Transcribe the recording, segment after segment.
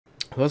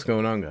What's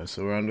going on, guys?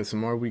 So we're on to some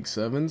more week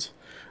 7s.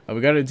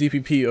 We got a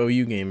DPP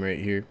OU game right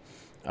here.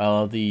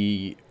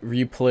 The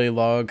replay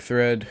log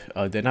thread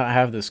did not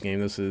have this game.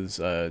 This is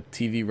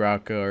TV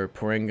Rocka or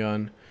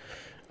Porengan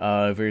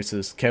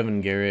versus Kevin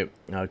Garrett.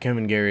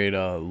 Kevin Garrett,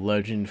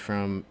 legend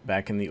from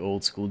back in the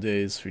old school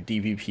days for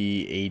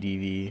DPP,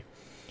 ADV.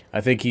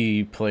 I think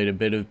he played a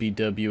bit of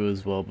BW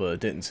as well,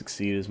 but didn't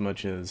succeed as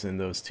much as in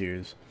those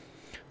tiers.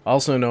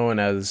 Also known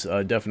as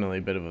definitely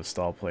a bit of a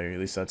stall player. At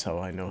least that's how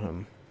I know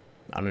him.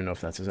 I don't know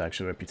if that's his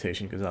actual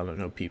reputation because I don't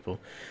know people.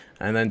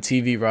 And then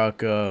TV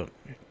Rock,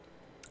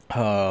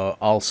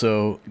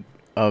 also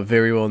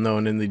very well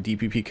known in the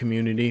DPP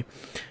community.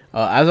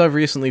 As I've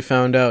recently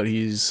found out,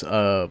 he's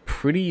a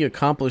pretty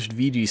accomplished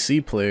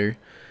VGC player.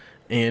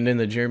 And in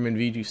the German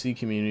VGC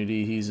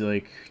community, he's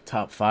like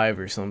top 5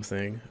 or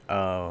something.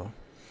 I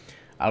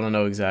don't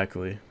know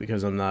exactly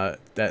because I'm not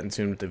that in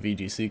tune with the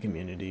VGC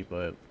community,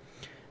 but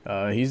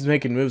he's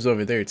making moves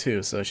over there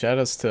too. So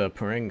shoutouts to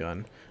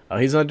Porengan.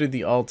 He's under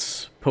the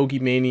alt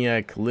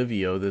Pokemaniac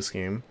Livio this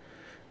game,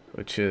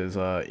 which is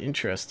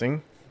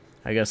interesting.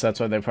 I guess that's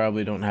why they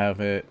probably don't have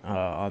it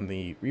on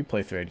the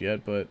replay thread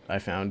yet, but I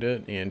found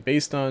it. And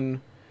based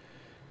on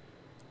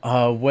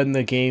when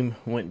the game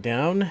went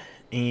down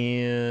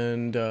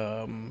and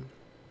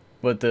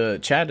what the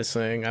chat is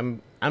saying,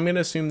 I'm going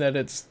to assume that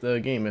it's the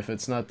game. If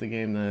it's not the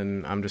game,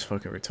 then I'm just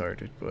fucking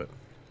retarded, but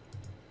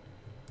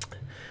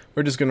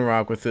we're just going to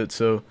rock with it.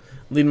 So,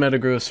 lead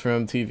Metagross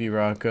from TV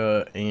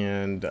Rocka,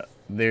 and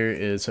there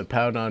is a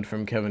Powdon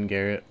from Kevin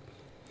Garrett.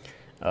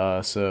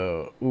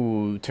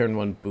 Ooh, turn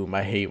 1, boom.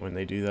 I hate when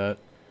they do that.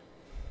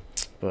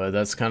 But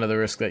that's kind of the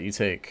risk that you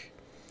take.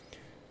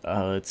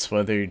 It's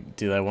whether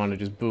do I want to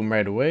just boom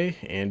right away,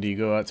 and do you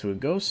go out to a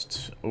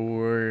ghost,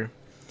 or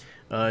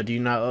do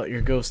you not let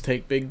your ghost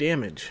take big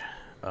damage?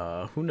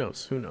 Who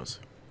knows? Who knows?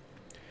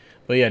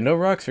 But yeah, no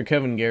rocks for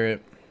Kevin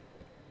Garrett.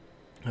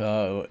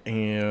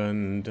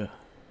 And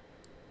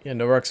yeah,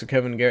 no rocks for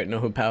Kevin Garrett,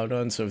 no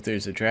Hippowdon. So if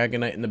there's a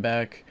Dragonite in the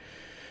back,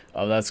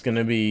 that's going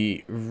to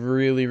be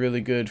really,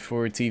 really good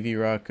for TV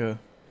Rocka.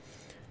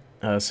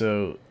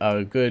 So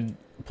good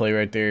play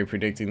right there,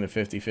 predicting the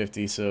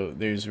 50-50. So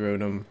there's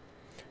Rotom.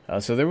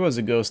 So there was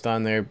a ghost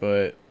on there,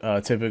 but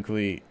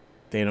typically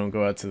they don't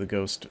go out to the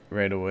ghost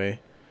right away.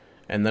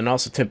 And then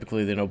also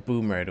typically they don't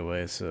boom right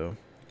away. So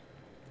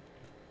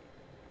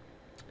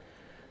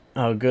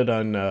good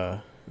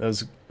on that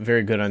was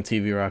very good on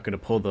TV Rocket to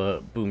pull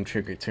the boom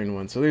trigger turn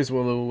 1. So there's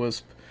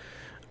Will-O-Wisp.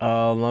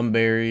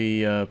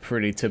 Lumberry,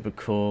 pretty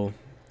typical.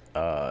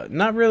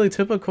 Not really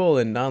typical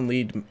in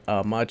non-lead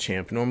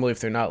Machamp. Normally if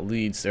they're not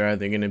leads, they're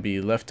either going to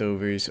be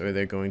leftovers or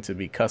they're going to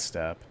be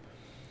Custap.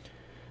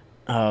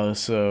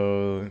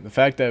 So the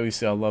fact that we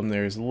saw Lum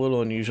there is a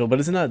little unusual, but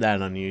it's not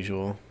that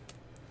unusual.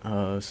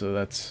 So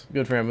that's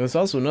good for him. There's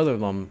also another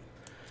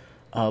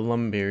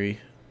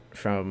Lumberry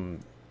from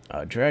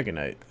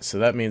Dragonite, so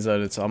that means that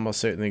it's almost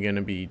certainly going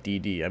to be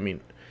DD. I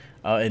mean,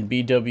 in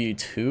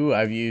BW2,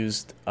 I've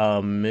used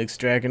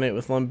mixed Dragonite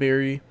with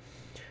Lumberry,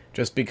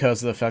 just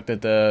because of the fact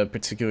that the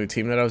particular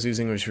team that I was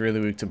using was really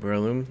weak to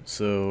Breloom,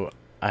 so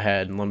I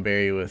had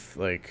Lumberry with,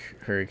 like,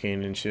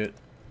 Hurricane and shit,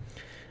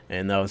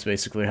 and that was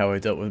basically how I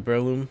dealt with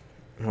Breloom,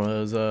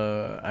 was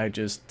I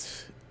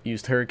just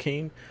used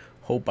Hurricane,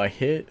 hope I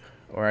hit,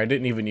 or I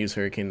didn't even use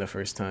Hurricane the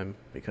first time,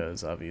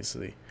 because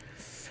obviously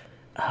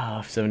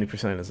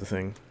 70% is the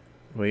thing.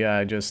 But yeah,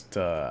 I just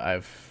I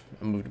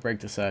moved Break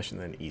the Sash and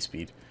then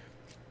E-Speed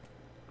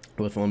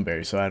with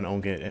Lumberry, so I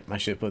don't get my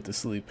shit put to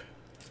sleep.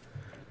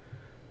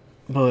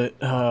 But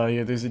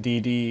yeah, there's a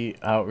DD,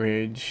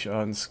 Outrage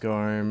on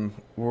Skarm,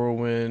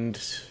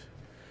 Whirlwind.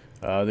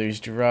 There's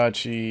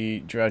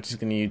Jirachi. Jirachi's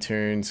gonna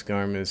U-turn.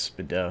 Skarm is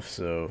Spadef,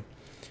 so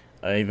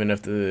even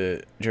if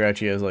the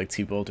Jirachi has like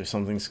T-Bolt or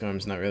something,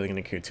 Skarm's not really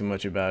gonna care too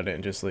much about it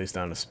and just lays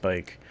down a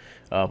Spike.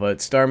 But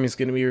Starmie's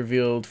going to be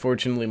revealed.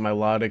 Fortunately,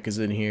 Milotic is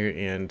in here,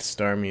 and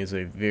Starmie is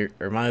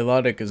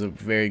Milotic is a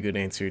very good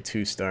answer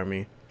to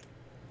Starmie.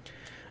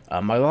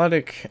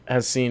 Milotic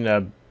has seen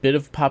a bit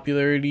of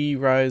popularity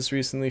rise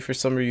recently for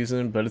some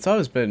reason, but it's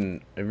always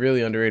been a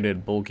really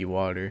underrated bulky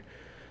water.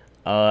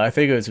 I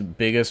think its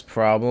biggest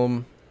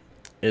problem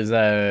is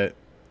that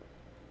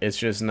it's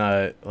just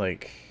not,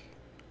 like,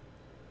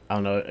 I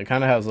don't know, it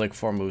kind of has, like,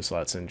 4 move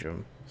slot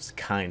syndrome. It's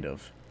kind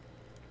of.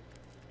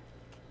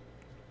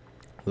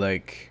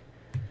 Like,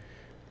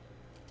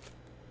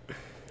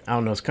 I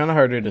don't know, it's kind of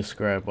hard to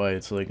describe why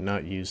it's like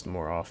not used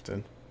more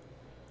often.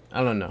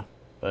 I don't know,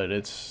 but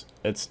it's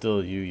still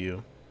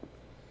UU.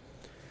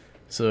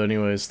 So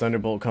anyways,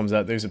 Thunderbolt comes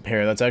out. There's a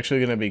pair that's actually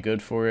going to be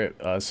good for it.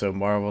 So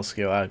Marvel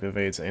Scale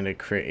activates and a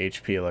crit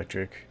HP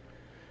electric.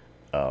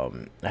 I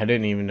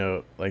didn't even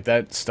know, like,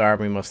 that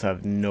Starmie must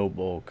have no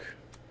bulk.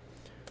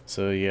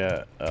 So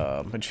yeah,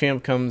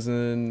 Machamp comes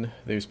in.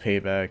 There's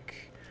Payback.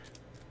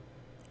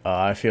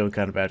 I feel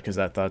kind of bad because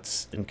that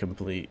thought's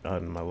incomplete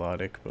on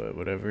Milotic, but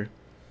whatever.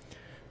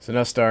 So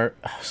now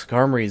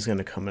Skarmory is going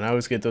to come, and I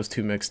always get those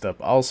two mixed up.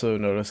 Also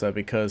notice that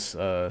because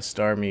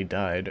Starmie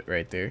died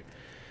right there,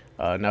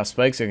 now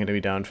Spikes are going to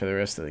be down for the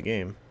rest of the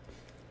game.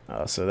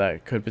 So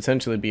that could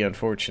potentially be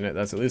unfortunate.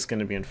 That's at least going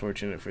to be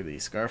unfortunate for the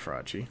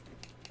Scarfrachi.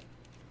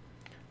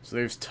 So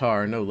there's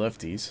Tar, no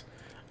lefties.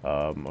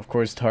 Of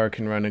course, Tar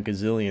can run a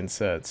gazillion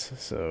sets.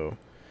 So,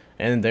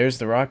 and there's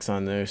the rocks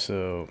on there.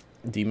 So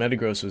the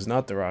Metagross was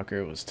not the rocker;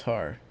 it was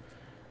Tar.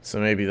 So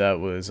maybe that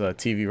was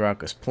TV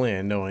Rocka's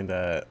plan, knowing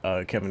that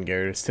Kevin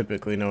Garrett is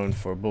typically known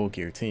for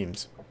bulkier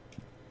teams.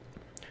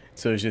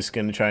 So he's just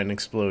going to try and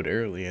explode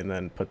early and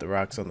then put the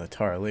rocks on the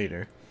Tar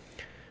later.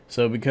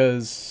 So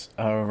because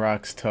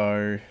rocks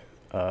Tar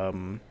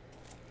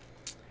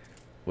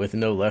with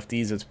no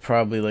lefties, it's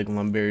probably like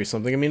Lumberry or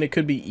something. I mean, it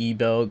could be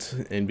E-Belt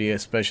and be a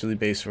specially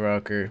based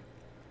rocker.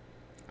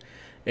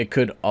 It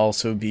could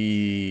also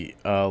be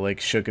like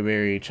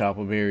Shukaberry,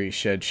 Choppleberry,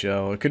 Shed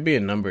Shell. It could be a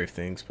number of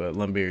things, but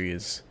Lumberry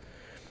is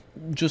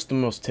just the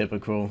most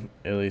typical,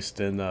 at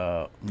least in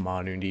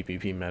modern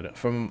DPP meta,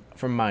 from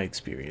my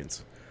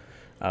experience.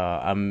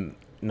 I'm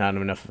not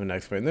enough of an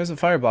expert. And there's a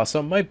Fire Blast, so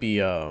it might be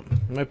a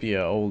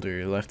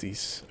older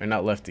lefties, or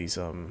not lefties,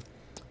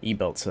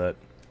 E-Belt set.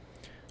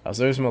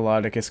 So there's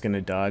Melodic, it's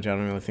gonna dodge. I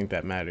don't really think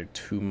that mattered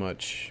too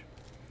much.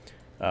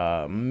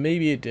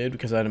 Maybe it did,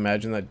 because I'd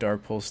imagine that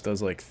Dark Pulse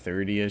does like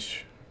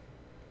 30-ish.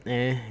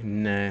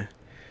 Nah.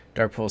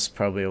 Dark Pulse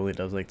probably only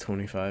does like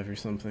 25 or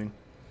something.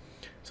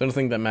 So I don't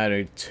think that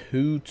mattered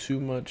too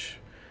much.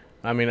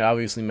 I mean, it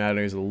obviously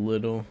matters a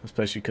little,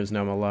 especially because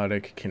now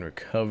Melodic can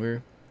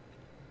recover.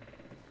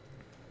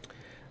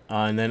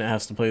 And then it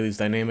has to play these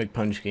dynamic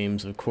punch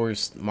games. Of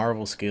course,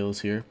 Marvel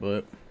scales here,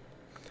 but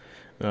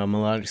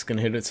Melodic's going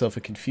to hit itself a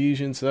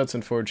Confusion, so that's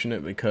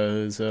unfortunate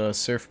because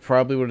Surf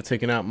probably would have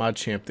taken out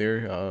Machamp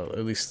there,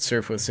 at least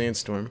Surf with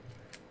Sandstorm.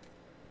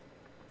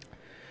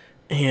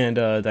 And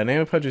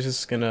Dynamic Punch is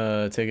just going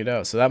to take it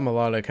out. So that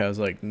Melodic has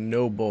like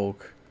no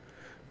bulk.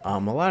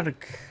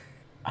 Melodic,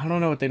 I don't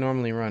know what they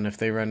normally run, if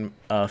they run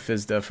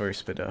Fizdef or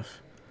Spidef.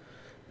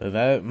 But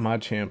that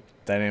Machamp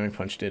Dynamic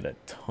Punch did a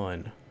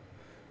ton.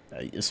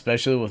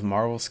 Especially with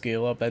Marvel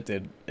scale up, that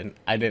did, and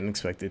I didn't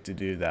expect it to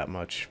do that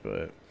much,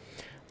 but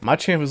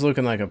Machamp is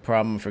looking like a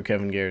problem for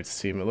Kevin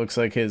Garrett's team. It looks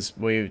like his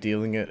way of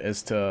dealing it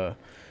is to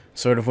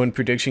sort of win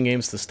prediction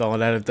games to stall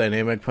it out of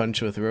Dynamic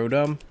Punch with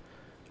Rotom.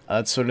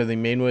 That's sort of the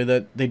main way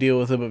that they deal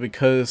with it, but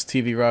because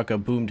TV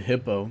Rocka boomed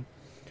Hippo,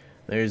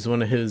 there's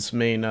one of his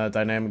main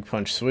Dynamic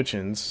Punch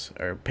switch-ins,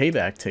 or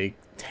payback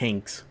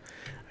tanks.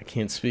 I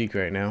can't speak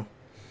right now.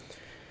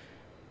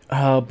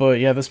 But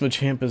yeah, this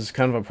Machamp is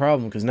kind of a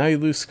problem, because now you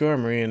lose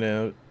Skarmory,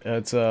 and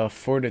it's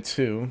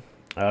 4-2.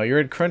 You're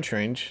at crunch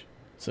range,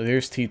 so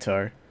here's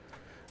T-Tar.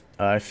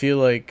 I feel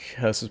like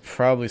this is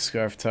probably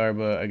Scarf Tar,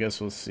 but I guess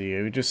we'll see.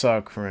 We just saw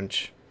a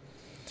crunch.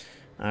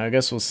 I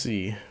guess we'll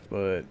see,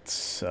 but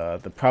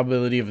the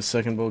probability of a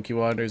second bulky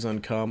water is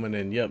uncommon,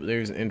 and yep,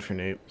 there's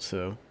Infernape,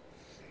 so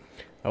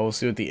I will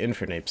see what the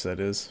Infernape set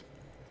is.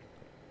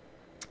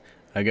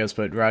 I guess,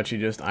 but Rachi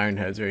just Iron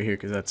Heads right here,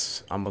 because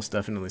that's almost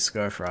definitely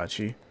Scarf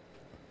Rachi.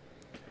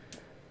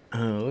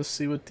 Let's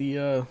see what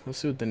the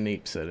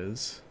Nape set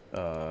is.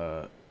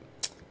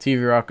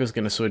 TV Rocka's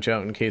gonna switch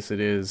out in case it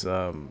is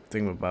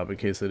Thingamabob, in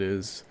case it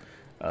is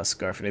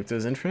Scarf Nape.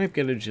 Does Infernape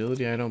get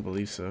agility? I don't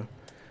believe so.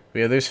 But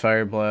yeah, there's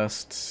Fire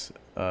Blast.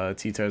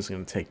 T-Tar's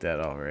gonna take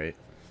that alright.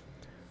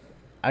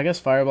 I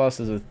guess Fire Blast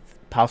is a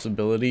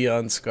possibility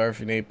on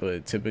Scarf Nape,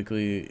 but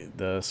typically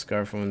the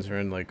Scarf ones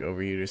run like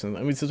Overheat or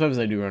something. I mean, sometimes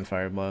I do run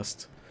Fire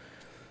Blast,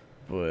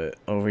 but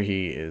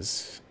Overheat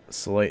is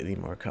slightly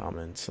more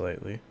common,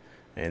 slightly.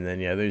 And then,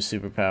 yeah, there's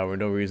Superpower.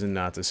 No reason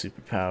not to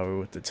Superpower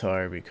with the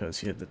Tar,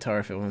 because you hit the Tar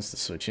if it wants to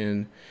switch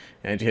in,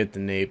 and you hit the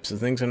Nape. So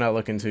things are not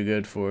looking too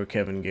good for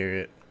Kevin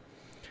Garrett.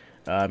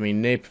 I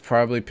mean, Nape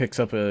probably picks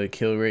up a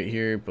kill rate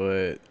here,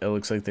 but it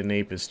looks like the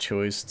Nape is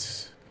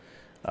choiced.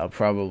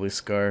 Probably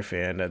Scarf,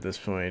 and at this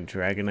point,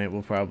 Dragonite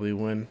will probably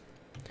win.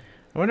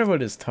 I wonder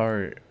what his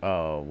Tar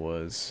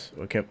was,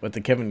 what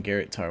the Kevin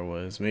Garrett Tar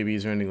was. Maybe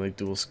he's running like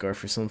dual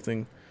Scarf or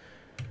something.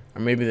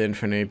 Or maybe the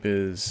Infernape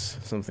is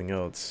something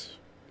else.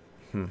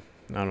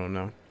 I don't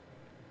know.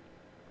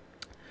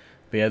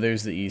 But yeah,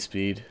 there's the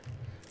E-Speed.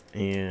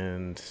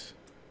 And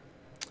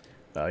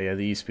yeah,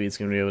 the E-Speed's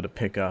going to be able to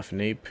pick off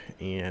Nape,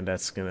 and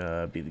that's going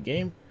to be the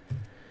game.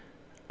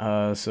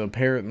 So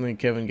apparently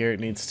Kevin Garrett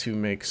needs to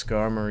make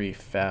Skarmory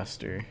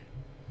faster.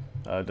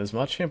 Does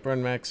Machamp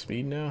run max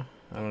speed now?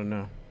 I don't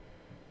know.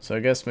 So I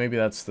guess maybe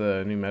that's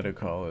the new meta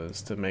call,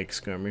 is to make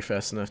Skarmory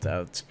fast enough to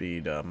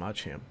outspeed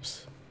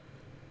Machamps.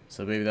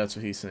 So maybe that's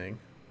what he's saying.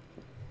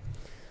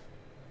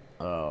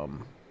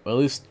 Well, at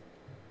least,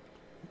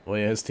 well,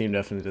 yeah, his team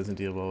definitely doesn't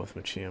deal well with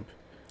Machamp.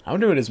 I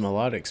wonder what his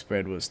Melodic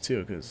spread was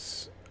too,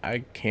 because I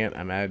can't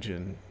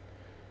imagine,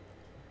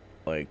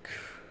 like,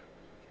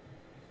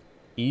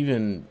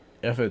 even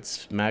if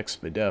it's max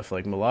Spidef,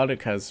 like,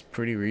 Melodic has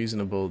pretty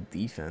reasonable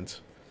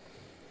defense.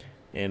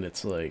 And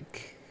it's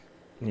like,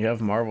 you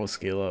have Marvel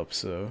scale up,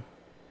 so,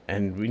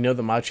 and we know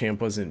the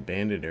Machamp wasn't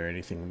banded or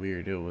anything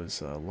weird, it was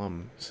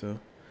Lum, so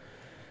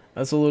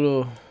that's a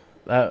little,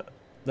 that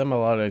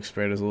Melodic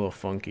spread is a little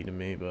funky to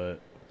me, but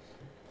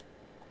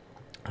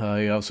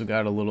he also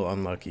got a little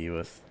unlucky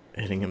with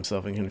hitting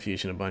himself in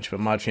confusion a bunch. But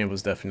Machamp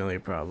was definitely a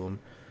problem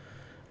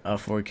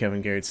for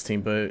Kevin Garrett's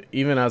team. But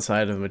even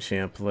outside of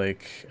Machamp,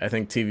 like I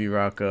think TV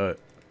Rocka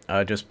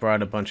just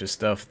brought a bunch of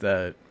stuff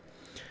that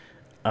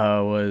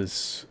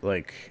was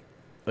like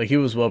he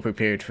was well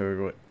prepared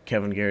for what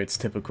Kevin Garrett's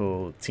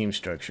typical team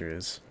structure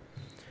is,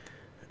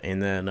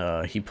 and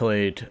then he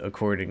played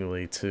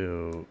accordingly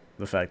to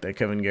the fact that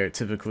Kevin Garrett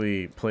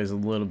typically plays a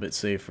little bit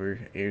safer,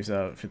 airs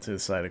out to the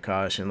side of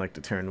caution, like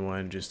the turn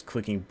one, just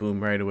clicking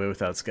boom right away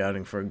without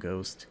scouting for a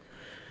ghost.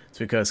 It's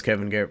because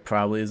Kevin Garrett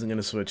probably isn't going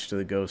to switch to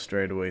the ghost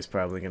right away. He's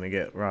probably going to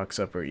get rocks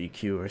up or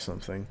EQ or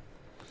something.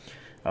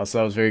 Also,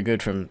 that was very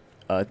good from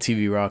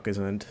TV Rock's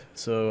end.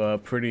 So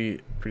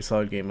pretty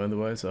solid game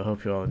otherwise. I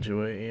hope you all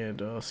enjoy,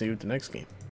 and I'll see you at the next game.